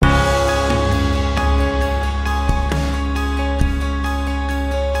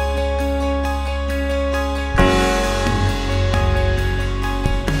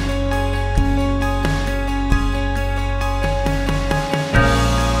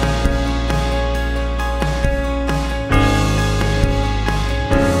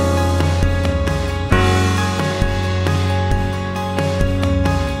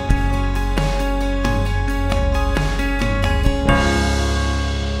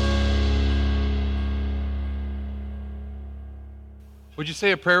Would you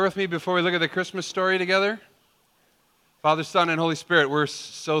say a prayer with me before we look at the Christmas story together? Father, Son, and Holy Spirit, we're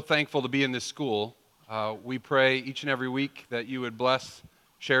so thankful to be in this school. We pray each and every week that you would bless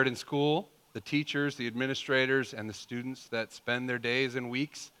Sheridan School, the teachers, the administrators, and the students that spend their days and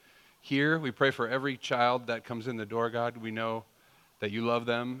weeks here. We pray for every child that comes in the door, God. We know that you love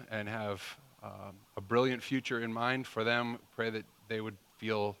them and have a brilliant future in mind for them. Pray that they would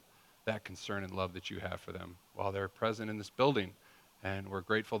feel that concern and love that you have for them while they're present in this building. And we're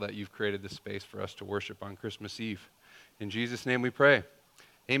grateful that you've created this space for us to worship on Christmas Eve. In Jesus' name we pray.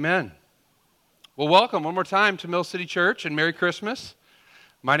 Amen. Well, welcome one more time to Mill City Church, and Merry Christmas.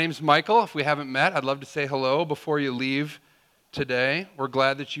 My name's Michael. If we haven't met, I'd love to say hello before you leave today. We're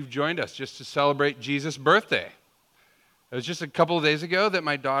glad that you've joined us just to celebrate Jesus' birthday. It was just a couple of days ago that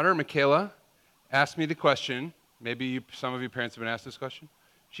my daughter, Michaela, asked me the question. Maybe some of you parents have been asked this question.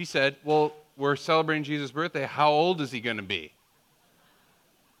 She said, well, we're celebrating Jesus' birthday. How old is he going to be?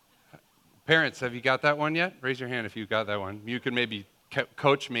 Parents, have you got that one yet? Raise your hand if you got that one. You could maybe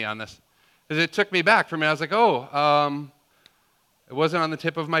coach me on this. Because it took me back for a minute. I was like, it wasn't on the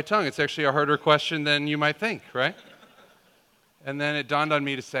tip of my tongue. It's actually a harder question than you might think, right? And then it dawned on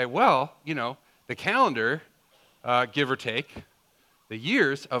me to say, well, the calendar, give or take, the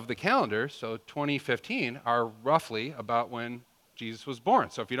years of the calendar, so 2015, are roughly about when Jesus was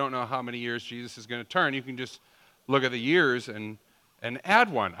born. So if you don't know how many years Jesus is going to turn, you can just look at the years and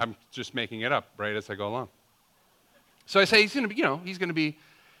add one. I'm just making it up right as I go along. So I say he's going to be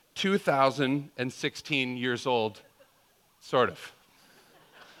 2016 years old, sort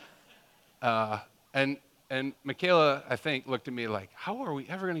of. And Michaela, I think, looked at me like, how are we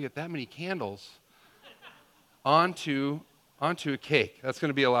ever going to get that many candles onto a cake? That's going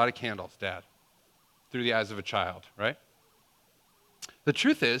to be a lot of candles, Dad, through the eyes of a child, right? The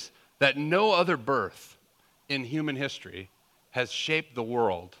truth is that no other birth in human history has shaped the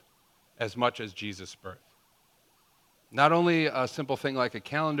world as much as Jesus' birth. Not only a simple thing like a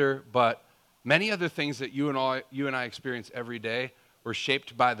calendar, but many other things that you and I experience every day were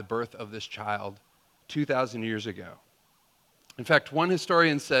shaped by the birth of this child 2,000 years ago. In fact, one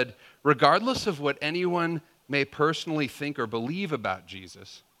historian said, regardless of what anyone may personally think or believe about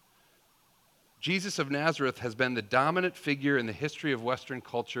Jesus, Jesus of Nazareth has been the dominant figure in the history of Western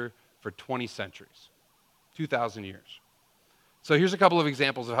culture for 20 centuries, 2,000 years. So here's a couple of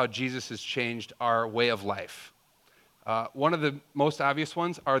examples of how Jesus has changed our way of life. One of the most obvious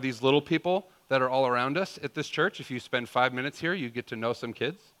ones are these little people that are all around us at this church. If you spend 5 minutes here, you get to know some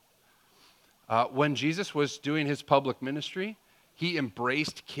kids. When Jesus was doing his public ministry, he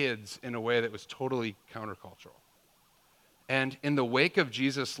embraced kids in a way that was totally countercultural. And in the wake of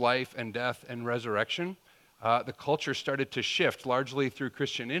Jesus' life and death and resurrection, the culture started to shift, largely through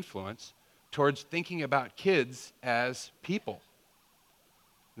Christian influence, towards thinking about kids as people.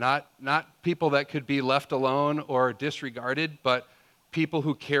 Not people that could be left alone or disregarded, but people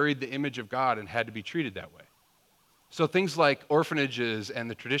who carried the image of God and had to be treated that way. So things like orphanages and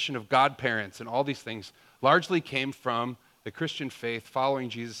the tradition of godparents and all these things largely came from the Christian faith following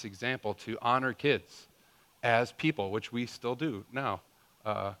Jesus' example to honor kids as people, which we still do now.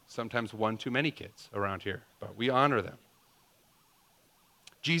 Sometimes one too many kids around here, but we honor them.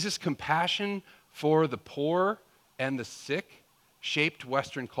 Jesus' compassion for the poor and the sick shaped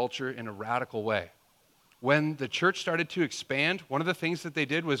Western culture in a radical way. When the church started to expand, one of the things that they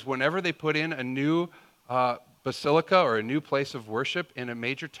did was whenever they put in a new basilica or a new place of worship in a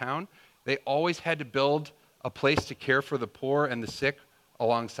major town, they always had to build a place to care for the poor and the sick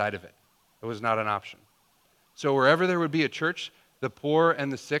alongside of it. It was not an option. So wherever there would be a church, the poor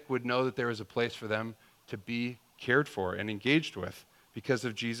and the sick would know that there was a place for them to be cared for and engaged with because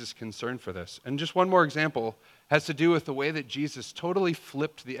of Jesus' concern for this. And just one more example has to do with the way that Jesus totally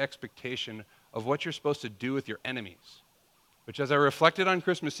flipped the expectation of what you're supposed to do with your enemies, which, as I reflected on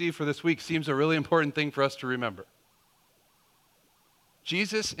Christmas Eve for this week, seems a really important thing for us to remember.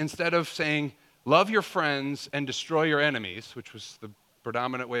 Jesus, instead of saying, love your friends and destroy your enemies, which was the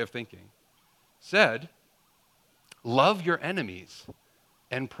predominant way of thinking, said, love your enemies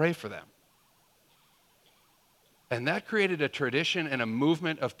and pray for them. And that created a tradition and a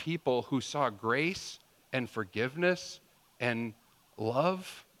movement of people who saw grace and forgiveness and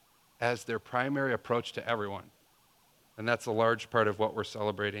love as their primary approach to everyone. And that's a large part of what we're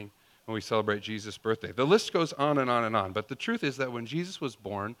celebrating when we celebrate Jesus' birthday. The list goes on and on and on, but the truth is that when Jesus was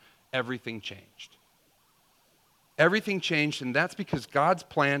born, everything changed. Everything changed, and that's because God's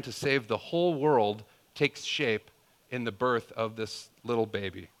plan to save the whole world takes shape in the birth of this little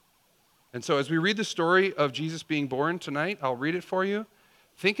baby. And so as we read the story of Jesus being born tonight, I'll read it for you.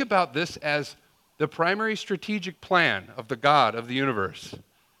 Think about this as the primary strategic plan of the God of the universe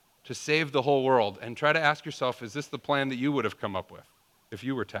to save the whole world. And try to ask yourself, is this the plan that you would have come up with if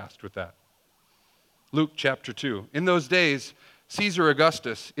you were tasked with that? Luke chapter 2. In those days, Caesar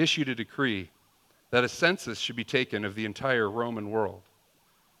Augustus issued a decree that a census should be taken of the entire Roman world.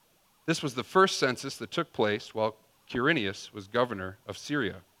 This was the first census that took place while Quirinius was governor of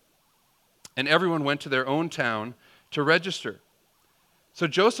Syria. And everyone went to their own town to register. So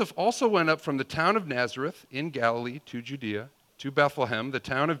Joseph also went up from the town of Nazareth in Galilee to Judea, to Bethlehem, the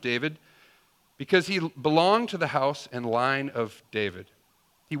town of David, because he belonged to the house and line of David.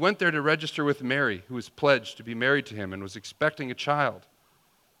 He went there to register with Mary, who was pledged to be married to him and was expecting a child.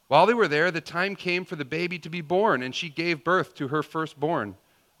 While they were there, the time came for the baby to be born, and she gave birth to her firstborn,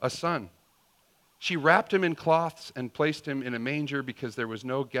 a son. She wrapped him in cloths and placed him in a manger because there was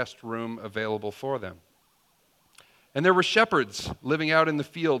no guest room available for them. And there were shepherds living out in the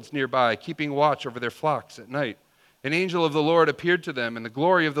fields nearby, keeping watch over their flocks at night. An angel of the Lord appeared to them, and the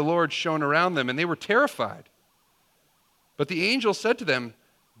glory of the Lord shone around them, and they were terrified. But the angel said to them,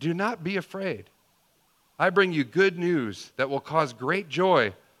 "Do not be afraid. I bring you good news that will cause great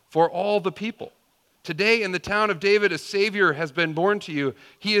joy for all the people. Today in the town of David, a Savior has been born to you.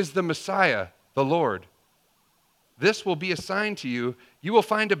 He is the Messiah, the Lord. This will be a sign to you. You will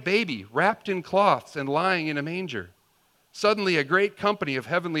find a baby wrapped in cloths and lying in a manger." Suddenly a great company of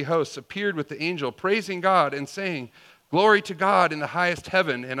heavenly hosts appeared with the angel, praising God and saying, "Glory to God in the highest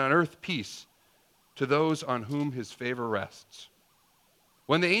heaven, and on earth peace to those on whom his favor rests."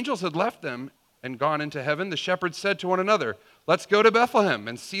 When the angels had left them and gone into heaven, the shepherds said to one another, "Let's go to Bethlehem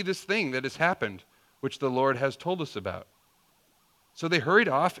and see this thing that has happened, which the Lord has told us about." So they hurried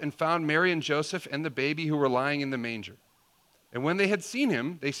off and found Mary and Joseph and the baby who were lying in the manger. And when they had seen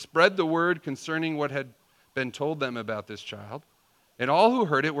him, they spread the word concerning what had been told them about this child. And all who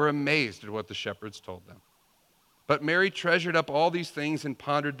heard it were amazed at what the shepherds told them. But Mary treasured up all these things and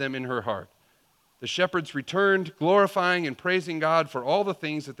pondered them in her heart. The shepherds returned, glorifying and praising God for all the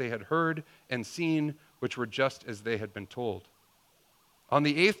things that they had heard and seen, which were just as they had been told. On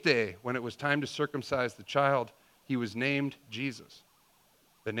the 8th day, when it was time to circumcise the child, he was named Jesus,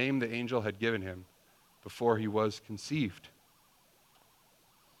 the name the angel had given him before he was conceived.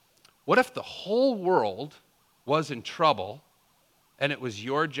 What if the whole world was in trouble and it was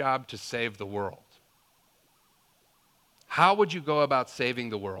your job to save the world? How would you go about saving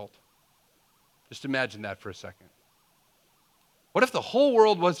the world? Just imagine that for a second. What if the whole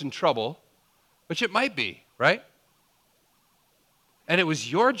world was in trouble, which it might be, right? And it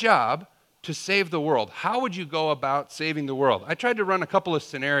was your job to save the world. How would you go about saving the world? I tried to run a couple of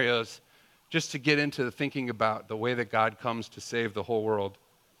scenarios just to get into the thinking about the way that God comes to save the whole world.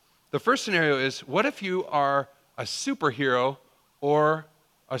 The first scenario is, what if you are a superhero or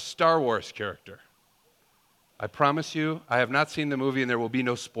a Star Wars character? I promise you, I have not seen the movie and there will be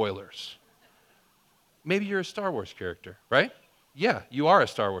no spoilers. Maybe you're a Star Wars character, right? Yeah, you are a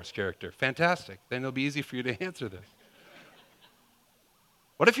Star Wars character. Fantastic. Then it'll be easy for you to answer this.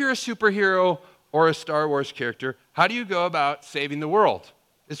 What if you're a superhero or a Star Wars character? How do you go about saving the world?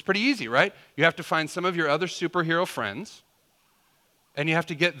 It's pretty easy, right? You have to find some of your other superhero friends, and you have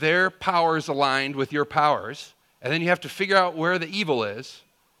to get their powers aligned with your powers, and then you have to figure out where the evil is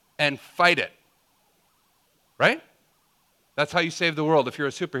and fight it, right? That's how you save the world if you're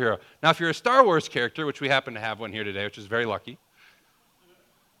a superhero. Now, if you're a Star Wars character, which we happen to have one here today, which is very lucky,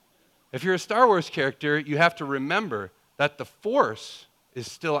 if you're a Star Wars character, you have to remember that the Force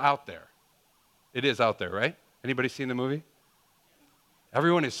is still out there. It is out there, right? Anybody seen the movie?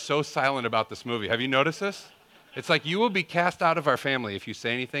 Everyone is so silent about this movie. Have you noticed this? It's like you will be cast out of our family if you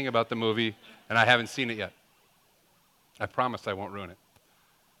say anything about the movie, and I haven't seen it yet. I promise I won't ruin it.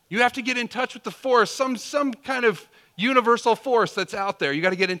 You have to get in touch with the Force, some kind of universal force that's out there. You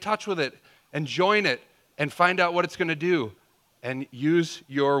got to get in touch with it and join it and find out what it's going to do and use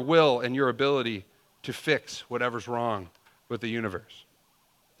your will and your ability to fix whatever's wrong with the universe.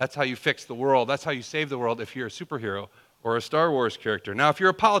 That's how you fix the world. That's how you save the world if you're a superhero or a Star Wars character. Now, if you're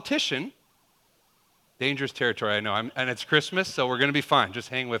a politician, dangerous territory, I know, and it's Christmas, so we're going to be fine. Just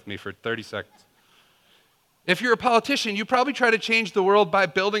hang with me for 30 seconds. If you're a politician, you probably try to change the world by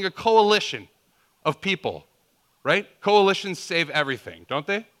building a coalition of people, right? Coalitions save everything, don't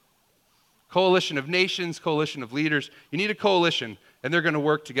they? Coalition of nations, coalition of leaders. You need a coalition, and they're going to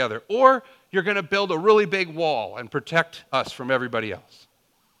work together. Or you're going to build a really big wall and protect us from everybody else.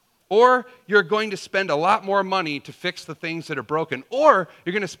 Or you're going to spend a lot more money to fix the things that are broken. Or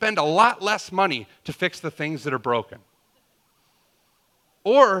you're going to spend a lot less money to fix the things that are broken.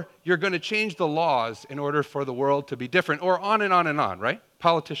 Or you're going to change the laws in order for the world to be different, or on and on and on, right?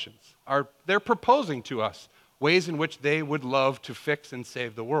 politicians, they're proposing to us ways in which they would love to fix and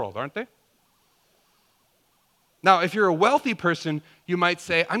save the world, aren't they? Now, if you're a wealthy person, you might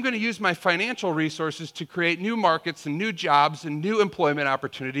say, I'm going to use my financial resources to create new markets and new jobs and new employment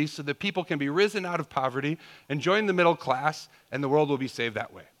opportunities so that people can be risen out of poverty and join the middle class, and the world will be saved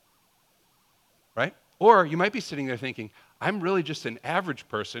that way. Right? Or you might be sitting there thinking, I'm really just an average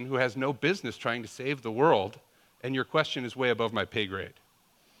person who has no business trying to save the world, and your question is way above my pay grade.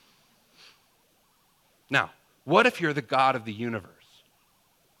 Now, what if you're the God of the universe?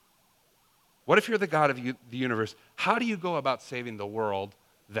 What if you're the God of the universe? How do you go about saving the world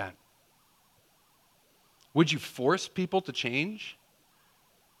then? Would you force people to change?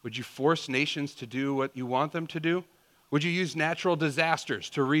 Would you force nations to do what you want them to do? Would you use natural disasters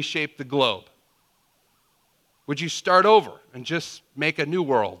to reshape the globe? Would you start over and just make a new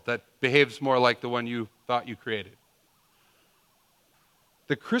world that behaves more like the one you thought you created?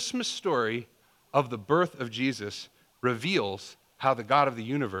 The Christmas story of the birth of Jesus reveals how the God of the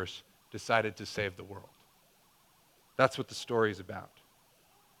universe decided to save the world. That's what the story is about.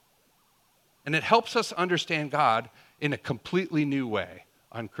 And it helps us understand God in a completely new way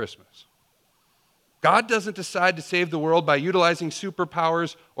on Christmas. God doesn't decide to save the world by utilizing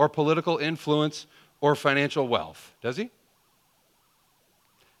superpowers or political influence or financial wealth, does he?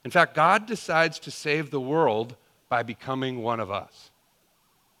 In fact, God decides to save the world by becoming one of us.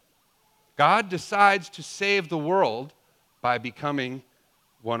 God decides to save the world by becoming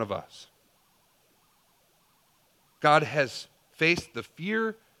one of us. God has faced the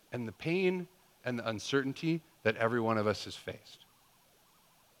fear and the pain and the uncertainty that every one of us has faced.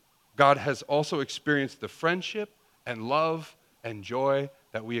 God has also experienced the friendship and love and joy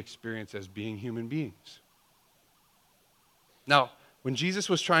that we experience as being human beings. Now, when Jesus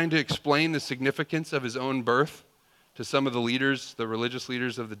was trying to explain the significance of his own birth to some of the leaders, the religious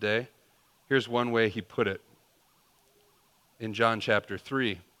leaders of the day, here's one way he put it. In John chapter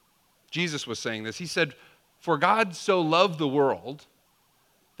 3, Jesus was saying this. He said, "For God so loved the world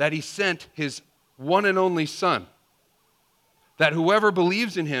that he sent his one and only Son, that whoever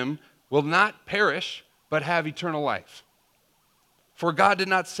believes in him will not perish, but have eternal life. For God did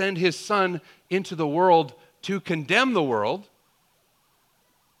not send his Son into the world to condemn the world,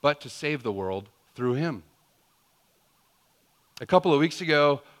 but to save the world through him." A couple of weeks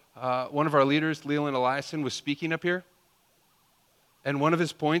ago, one of our leaders, Leland Eliason, was speaking up here. And one of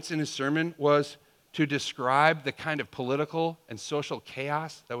his points in his sermon was to describe the kind of political and social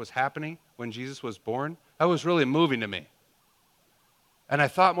chaos that was happening when Jesus was born. That was really moving to me. And I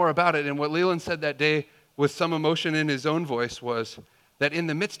thought more about it, and what Leland said that day with some emotion in his own voice was that in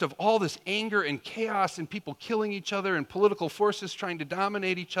the midst of all this anger and chaos and people killing each other and political forces trying to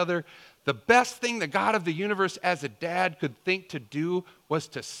dominate each other, the best thing the God of the universe as a dad could think to do was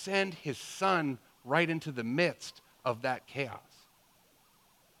to send his Son right into the midst of that chaos.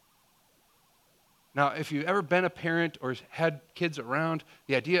 Now, if you've ever been a parent or had kids around,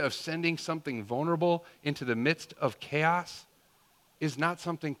 the idea of sending something vulnerable into the midst of chaos is not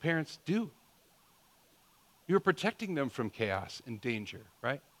something parents do. You're protecting them from chaos and danger,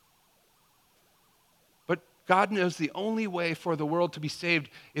 right? But God knows the only way for the world to be saved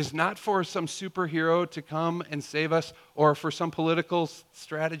is not for some superhero to come and save us, or for some political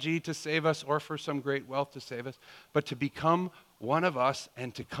strategy to save us, or for some great wealth to save us, but to become one of us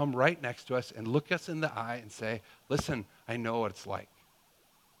and to come right next to us and look us in the eye and say, "Listen, I know what it's like.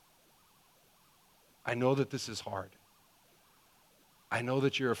 I know that this is hard. I know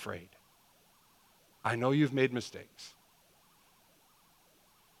that you're afraid. I know you've made mistakes.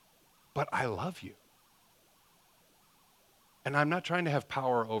 But I love you. And I'm not trying to have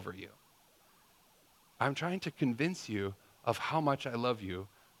power over you. I'm trying to convince you of how much I love you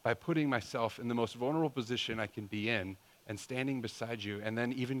by putting myself in the most vulnerable position I can be in and standing beside you and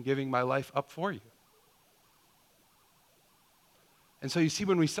then even giving my life up for you." And so you see,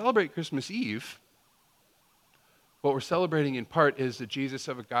 when we celebrate Christmas Eve, what we're celebrating in part is the Jesus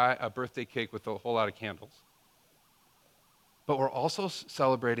of a birthday cake with a whole lot of candles. But we're also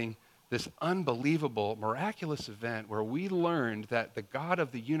celebrating this unbelievable, miraculous event where we learned that the God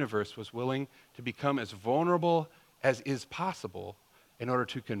of the universe was willing to become as vulnerable as is possible in order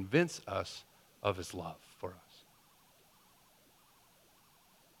to convince us of his love for us.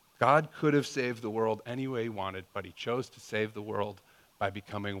 God could have saved the world any way he wanted, but he chose to save the world by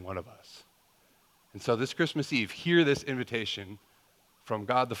becoming one of us. And so this Christmas Eve, hear this invitation from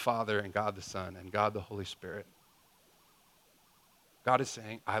God the Father and God the Son and God the Holy Spirit. God is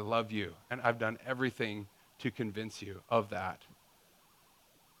saying, "I love you, and I've done everything to convince you of that.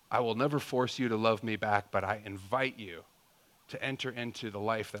 I will never force you to love me back, but I invite you to enter into the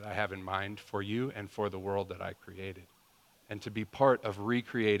life that I have in mind for you and for the world that I created, and to be part of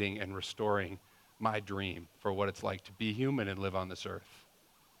recreating and restoring my dream for what it's like to be human and live on this earth.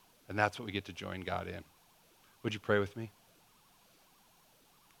 And that's what we get to join God in. Would you pray with me?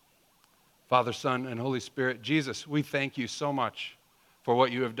 Father, Son, and Holy Spirit, Jesus, we thank you so much for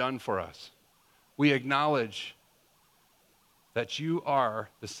what you have done for us. We acknowledge that you are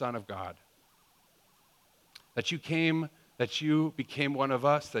the Son of God, that you came, that you became one of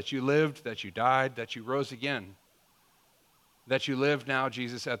us, that you lived, that you died, that you rose again, that you live now,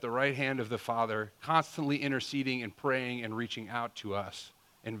 Jesus, at the right hand of the Father, constantly interceding and praying and reaching out to us,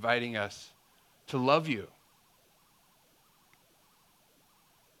 inviting us to love you.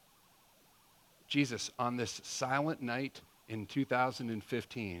 Jesus, on this silent night in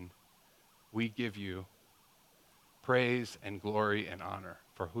 2015, we give you praise and glory and honor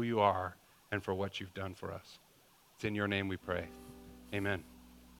for who you are and for what you've done for us. It's in your name we pray. Amen.